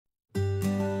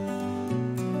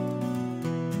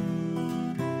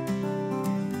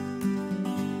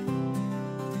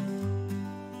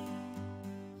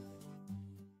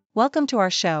Welcome to our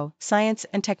show, Science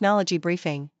and Technology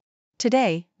Briefing.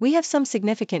 Today, we have some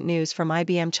significant news from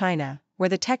IBM China, where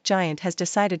the tech giant has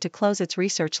decided to close its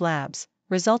research labs,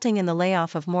 resulting in the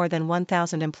layoff of more than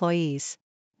 1,000 employees.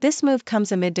 This move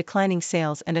comes amid declining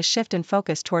sales and a shift in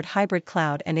focus toward hybrid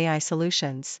cloud and AI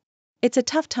solutions. It's a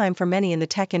tough time for many in the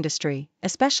tech industry,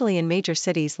 especially in major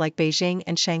cities like Beijing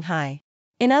and Shanghai.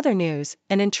 In other news,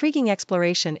 an intriguing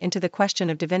exploration into the question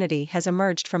of divinity has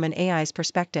emerged from an AI's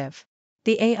perspective.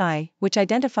 The AI, which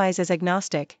identifies as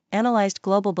agnostic, analyzed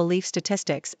global belief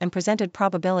statistics and presented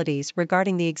probabilities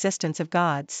regarding the existence of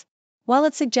gods. While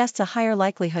it suggests a higher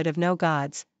likelihood of no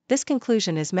gods, this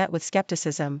conclusion is met with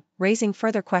skepticism, raising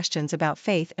further questions about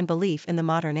faith and belief in the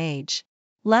modern age.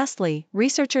 Lastly,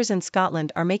 researchers in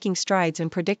Scotland are making strides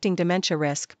in predicting dementia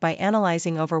risk by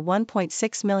analyzing over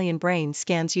 1.6 million brain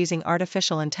scans using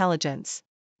artificial intelligence.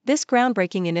 This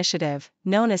groundbreaking initiative,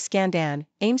 known as Scandan,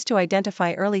 aims to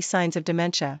identify early signs of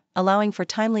dementia, allowing for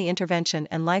timely intervention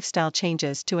and lifestyle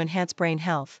changes to enhance brain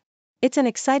health. It's an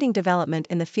exciting development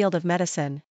in the field of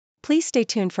medicine. Please stay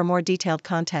tuned for more detailed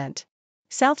content.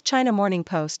 South China Morning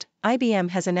Post: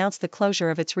 IBM has announced the closure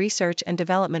of its research and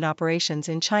development operations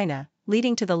in China,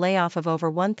 leading to the layoff of over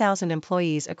 1,000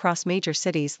 employees across major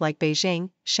cities like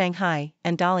Beijing, Shanghai,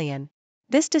 and Dalian.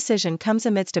 This decision comes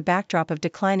amidst a backdrop of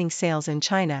declining sales in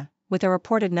China, with a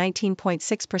reported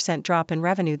 19.6% drop in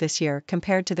revenue this year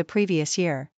compared to the previous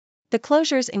year. The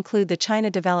closures include the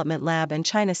China Development Lab and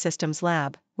China Systems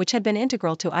Lab, which had been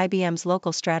integral to IBM's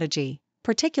local strategy,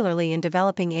 particularly in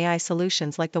developing AI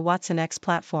solutions like the Watson X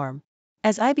platform.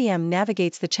 As IBM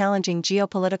navigates the challenging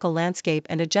geopolitical landscape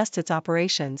and adjusts its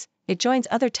operations, it joins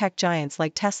other tech giants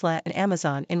like Tesla and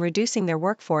Amazon in reducing their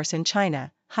workforce in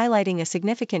China, highlighting a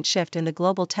significant shift in the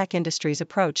global tech industry's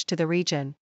approach to the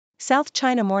region. South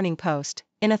China Morning Post: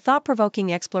 in a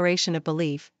thought-provoking exploration of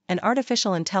belief, an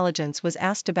artificial intelligence was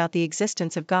asked about the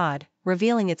existence of God,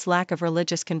 revealing its lack of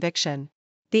religious conviction.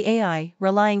 The AI,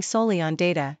 relying solely on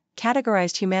data,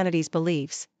 categorized humanity's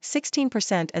beliefs,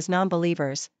 16% as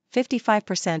non-believers,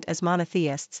 55% as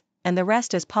monotheists, and the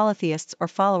rest as polytheists or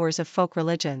followers of folk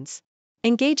religions.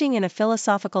 Engaging in a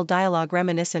philosophical dialogue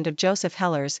reminiscent of Joseph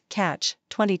Heller's Catch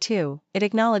 22, it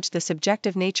acknowledged the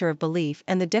subjective nature of belief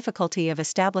and the difficulty of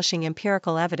establishing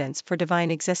empirical evidence for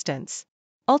divine existence.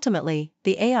 Ultimately,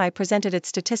 the AI presented its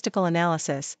statistical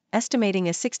analysis, estimating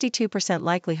a 62%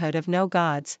 likelihood of no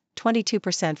gods,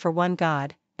 22% for one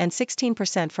god, and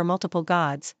 16% for multiple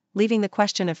gods, leaving the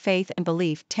question of faith and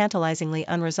belief tantalizingly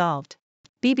unresolved.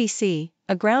 BBC: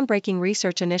 a groundbreaking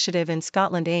research initiative in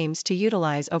Scotland aims to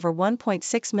utilize over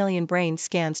 1.6 million brain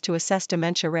scans to assess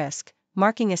dementia risk,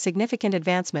 marking a significant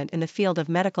advancement in the field of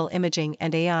medical imaging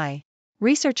and AI.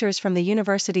 Researchers from the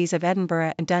universities of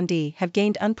Edinburgh and Dundee have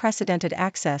gained unprecedented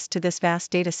access to this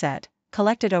vast dataset,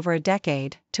 collected over a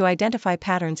decade, to identify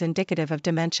patterns indicative of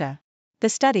dementia. The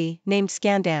study, named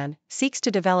Scandan, seeks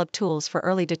to develop tools for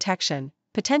early detection,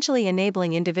 potentially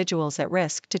enabling individuals at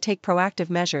risk to take proactive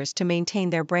measures to maintain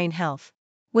their brain health.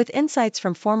 With insights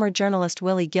from former journalist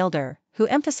Willie Gilder, who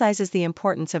emphasizes the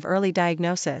importance of early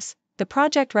diagnosis, the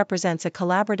project represents a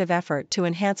collaborative effort to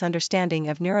enhance understanding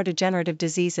of neurodegenerative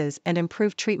diseases and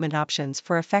improve treatment options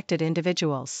for affected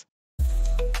individuals.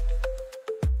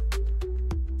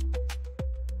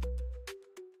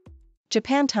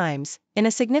 Japan Times: in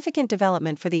a significant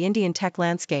development for the Indian tech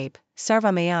landscape,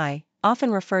 Sarvam AI,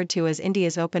 often referred to as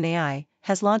India's OpenAI,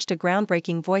 has launched a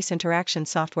groundbreaking voice interaction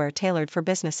software tailored for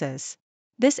businesses.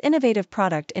 This innovative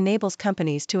product enables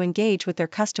companies to engage with their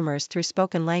customers through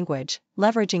spoken language,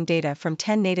 leveraging data from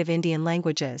 10 native Indian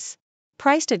languages.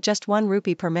 Priced at just 1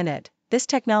 rupee per minute, this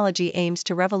technology aims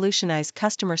to revolutionize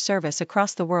customer service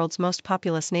across the world's most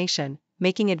populous nation,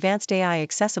 making advanced AI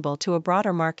accessible to a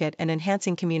broader market and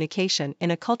enhancing communication in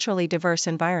a culturally diverse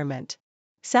environment.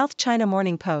 South China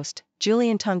Morning Post: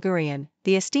 Julien Tongurian,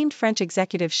 the esteemed French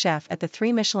executive chef at the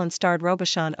 3 Michelin-starred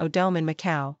Robuchon au Dôme in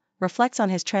Macau, reflects on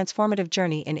his transformative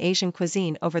journey in Asian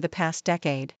cuisine over the past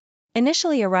decade.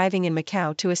 Initially arriving in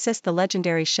Macau to assist the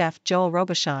legendary chef Joël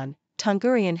Robuchon,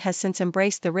 Tongurian has since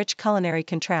embraced the rich culinary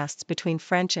contrasts between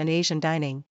French and Asian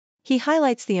dining. He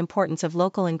highlights the importance of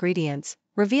local ingredients,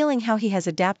 revealing how he has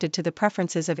adapted to the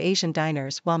preferences of Asian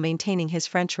diners while maintaining his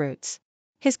French roots.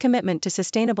 His commitment to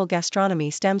sustainable gastronomy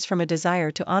stems from a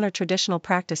desire to honor traditional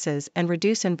practices and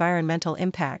reduce environmental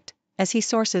impact, as he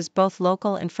sources both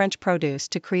local and French produce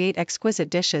to create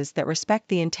exquisite dishes that respect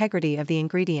the integrity of the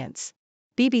ingredients.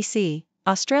 BBC: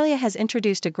 Australia has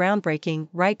introduced a groundbreaking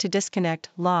right to disconnect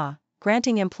law,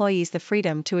 granting employees the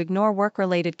freedom to ignore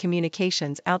work-related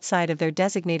communications outside of their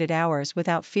designated hours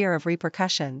without fear of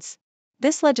repercussions.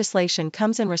 This legislation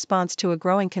comes in response to a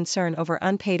growing concern over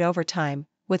unpaid overtime,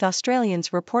 with Australians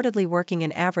reportedly working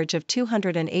an average of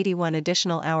 281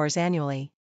 additional hours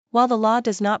annually. While the law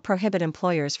does not prohibit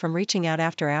employers from reaching out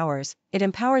after hours, it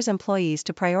empowers employees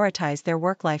to prioritize their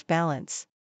work-life balance.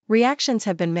 Reactions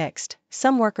have been mixed.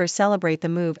 Some workers celebrate the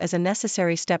move as a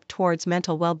necessary step towards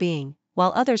mental well-being,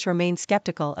 while others remain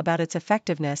skeptical about its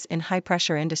effectiveness in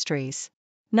high-pressure industries.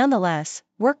 Nonetheless,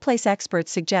 workplace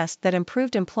experts suggest that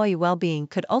improved employee well-being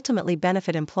could ultimately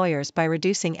benefit employers by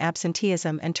reducing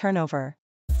absenteeism and turnover.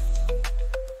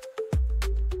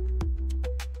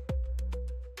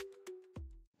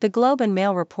 The Globe and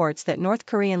Mail reports that North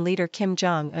Korean leader Kim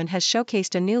Jong-un has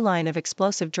showcased a new line of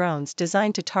explosive drones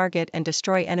designed to target and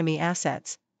destroy enemy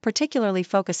assets, particularly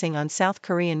focusing on South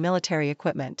Korean military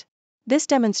equipment. This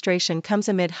demonstration comes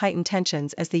amid heightened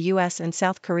tensions as the US and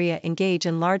South Korea engage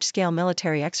in large-scale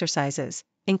military exercises,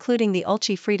 including the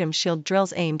Ulchi Freedom Shield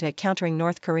drills aimed at countering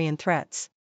North Korean threats.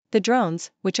 The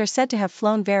drones, which are said to have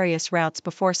flown various routes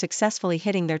before successfully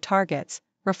hitting their targets,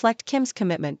 reflect Kim's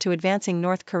commitment to advancing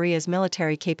North Korea's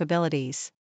military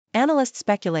capabilities. Analysts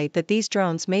speculate that these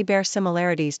drones may bear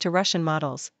similarities to Russian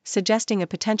models, suggesting a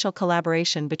potential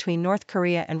collaboration between North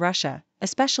Korea and Russia,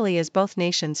 especially as both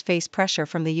nations face pressure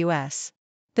from the US.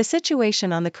 The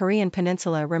situation on the Korean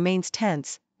peninsula remains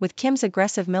tense, with Kim's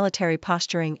aggressive military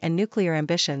posturing and nuclear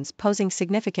ambitions posing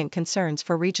significant concerns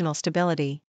for regional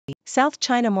stability. South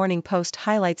China Morning Post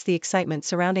highlights the excitement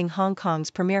surrounding Hong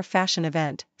Kong's premier fashion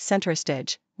event,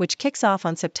 Centerstage, which kicks off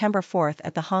on September 4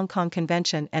 at the Hong Kong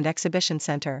Convention and Exhibition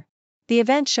Center. The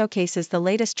event showcases the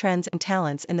latest trends and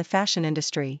talents in the fashion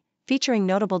industry, featuring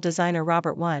notable designer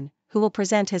Robert One, who will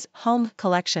present his home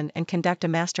collection and conduct a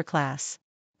masterclass.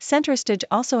 Centerstage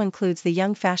also includes the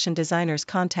Young Fashion Designers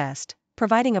Contest,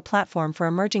 providing a platform for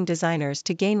emerging designers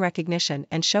to gain recognition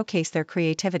and showcase their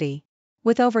creativity.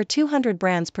 With over 200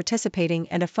 brands participating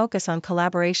and a focus on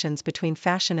collaborations between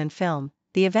fashion and film,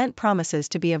 the event promises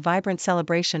to be a vibrant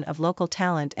celebration of local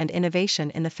talent and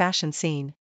innovation in the fashion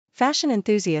scene. Fashion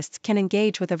enthusiasts can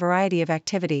engage with a variety of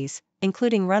activities,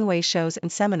 including runway shows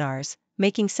and seminars,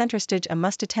 making Centerstage a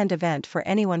must-attend event for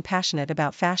anyone passionate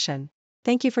about fashion.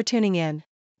 Thank you for tuning in.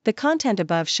 The content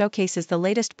above showcases the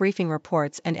latest briefing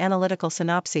reports and analytical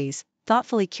synopses,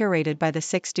 thoughtfully curated by the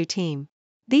 6Do team.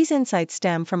 These insights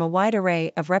stem from a wide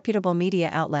array of reputable media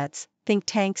outlets, think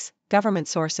tanks, government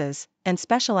sources, and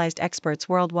specialized experts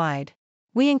worldwide.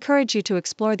 We encourage you to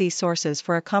explore these sources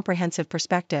for a comprehensive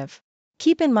perspective.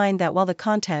 Keep in mind that while the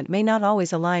content may not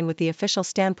always align with the official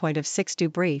standpoint of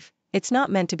 6Do Brief, it's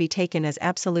not meant to be taken as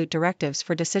absolute directives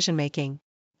for decision-making.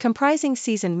 Comprising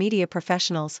seasoned media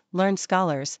professionals, learned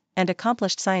scholars, and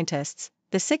accomplished scientists,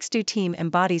 the 6Do team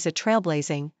embodies a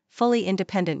trailblazing, fully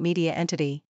independent media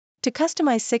entity. To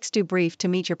customize 6Do Brief to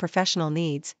meet your professional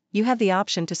needs, you have the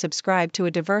option to subscribe to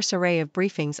a diverse array of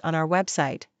briefings on our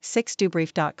website,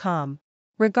 6dobrief.com.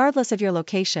 Regardless of your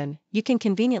location, you can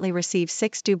conveniently receive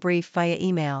 6Do Brief via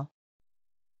email.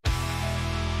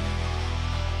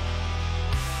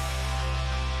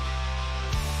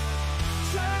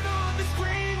 Turn on the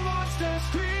screen, monsters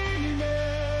screaming.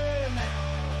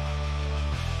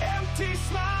 Empty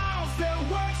smiles, their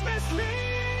words misleading.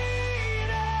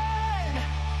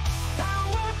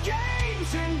 Power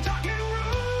games in darkened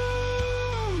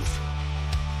rooms.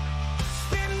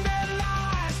 Spin their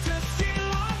lies to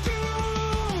seal our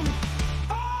doom.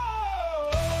 Oh,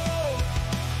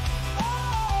 oh,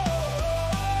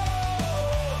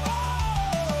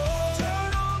 oh.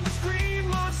 Turn on the screen,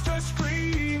 monsters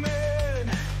screaming.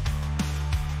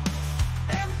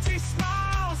 Empty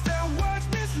smiles, their words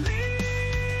misleading.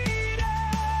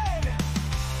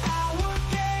 Power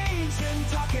games in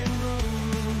darkened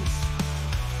rooms.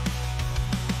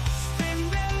 Spin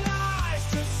their lies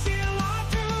to seal our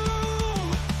doom.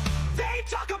 They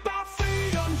talk about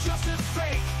freedom, justice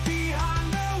fake.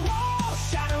 Behind their walls,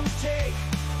 shadows take.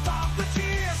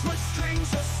 Puppeteers with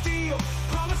strings of steel.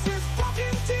 Promises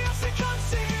broken, deals they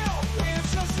conceal. We're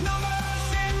just numbers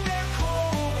in their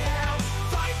cold hands.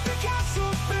 Fight the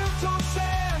castles built on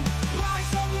sand.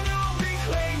 Rise up now,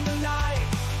 reclaim the night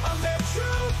of their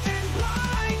truth and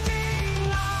blinding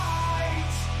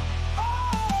light.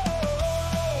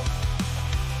 Oh,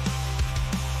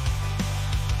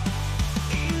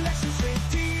 elections and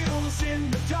deals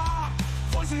in the dark.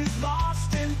 Voices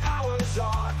lost in power's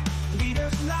arc.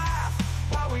 Leaders laugh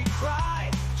while we cry.